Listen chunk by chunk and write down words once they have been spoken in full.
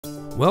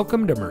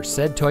Welcome to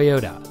Merced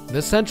Toyota, the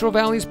Central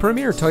Valley's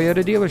premier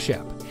Toyota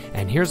dealership.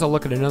 And here's a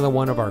look at another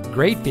one of our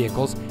great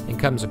vehicles, and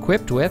comes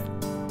equipped with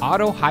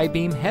auto high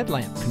beam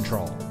headlamp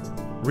control,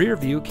 rear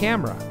view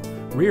camera,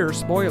 rear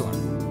spoiler,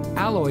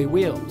 alloy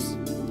wheels,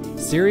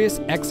 Sirius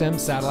XM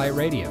satellite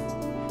radio,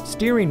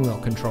 steering wheel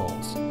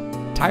controls,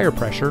 tire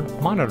pressure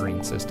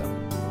monitoring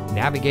system,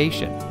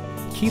 navigation,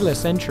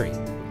 keyless entry,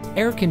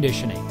 air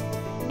conditioning,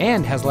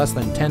 and has less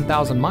than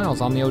 10,000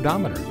 miles on the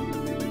odometer.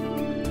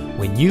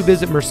 When you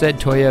visit Merced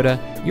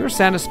Toyota, your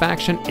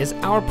satisfaction is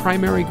our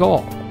primary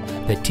goal.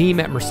 The team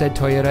at Merced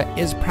Toyota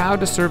is proud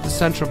to serve the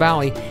Central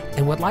Valley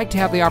and would like to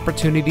have the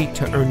opportunity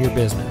to earn your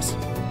business.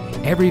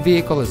 Every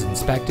vehicle is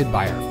inspected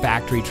by our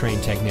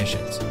factory-trained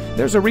technicians.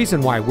 There's a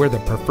reason why we're the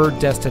preferred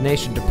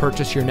destination to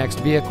purchase your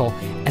next vehicle,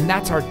 and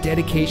that's our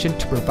dedication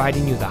to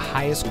providing you the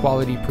highest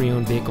quality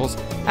pre-owned vehicles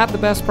at the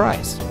best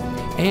price.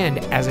 And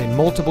as a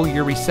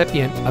multiple-year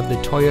recipient of the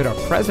Toyota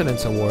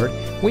President's Award,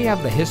 we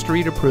have the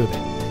history to prove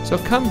it. So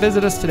come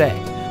visit us today.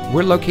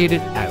 We're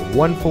located at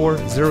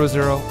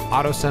 1400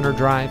 Auto Center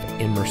Drive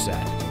in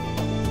Merced.